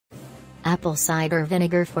Apple cider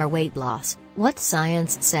vinegar for weight loss, what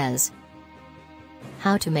science says.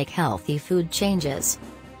 How to make healthy food changes.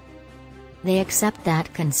 They accept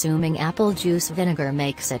that consuming apple juice vinegar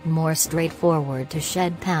makes it more straightforward to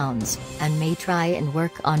shed pounds, and may try and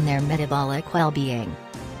work on their metabolic well-being.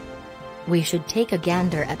 We should take a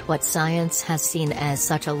gander at what science has seen as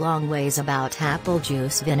such a long ways about apple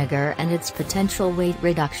juice vinegar and its potential weight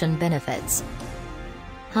reduction benefits.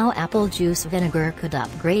 How apple juice vinegar could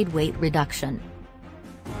upgrade weight reduction.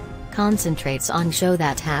 Concentrates on show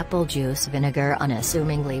that apple juice vinegar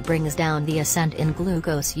unassumingly brings down the ascent in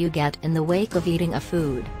glucose you get in the wake of eating a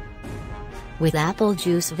food. With apple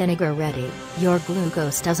juice vinegar ready, your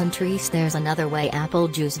glucose doesn't rise. There's another way apple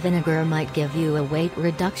juice vinegar might give you a weight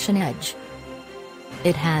reduction edge.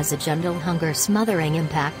 It has a gentle hunger smothering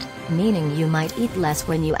impact, meaning you might eat less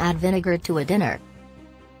when you add vinegar to a dinner.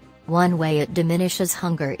 One way it diminishes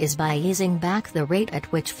hunger is by easing back the rate at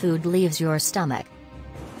which food leaves your stomach.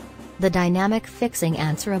 The dynamic fixing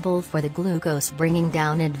answerable for the glucose bringing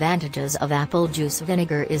down advantages of apple juice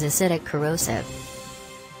vinegar is acidic corrosive.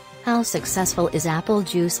 How successful is apple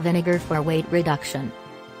juice vinegar for weight reduction?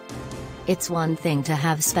 It's one thing to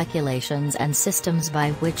have speculations and systems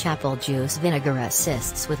by which apple juice vinegar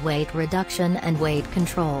assists with weight reduction and weight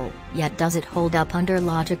control, yet does it hold up under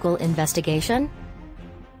logical investigation?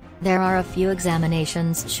 There are a few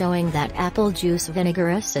examinations showing that apple juice vinegar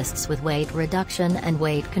assists with weight reduction and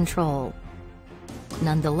weight control.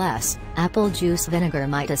 Nonetheless, apple juice vinegar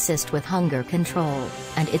might assist with hunger control,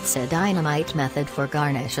 and it's a dynamite method for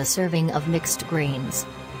garnish a serving of mixed greens.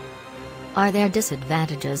 Are there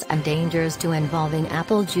disadvantages and dangers to involving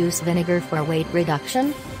apple juice vinegar for weight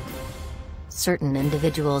reduction? Certain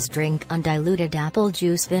individuals drink undiluted apple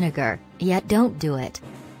juice vinegar, yet don't do it.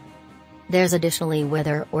 There's additionally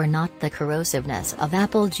whether or not the corrosiveness of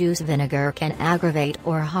apple juice vinegar can aggravate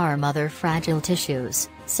or harm other fragile tissues,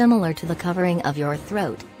 similar to the covering of your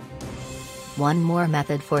throat. One more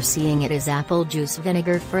method for seeing it is apple juice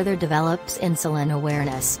vinegar further develops insulin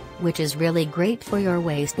awareness, which is really great for your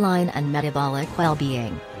waistline and metabolic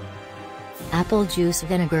well-being. Apple juice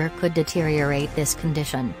vinegar could deteriorate this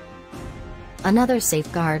condition. Another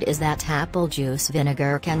safeguard is that apple juice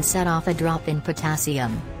vinegar can set off a drop in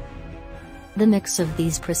potassium. The mix of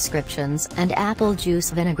these prescriptions and apple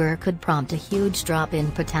juice vinegar could prompt a huge drop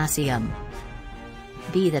in potassium.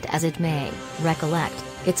 Be that as it may, recollect,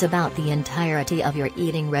 it's about the entirety of your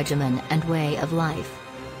eating regimen and way of life.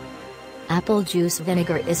 Apple juice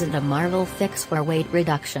vinegar isn't a marvel fix for weight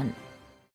reduction.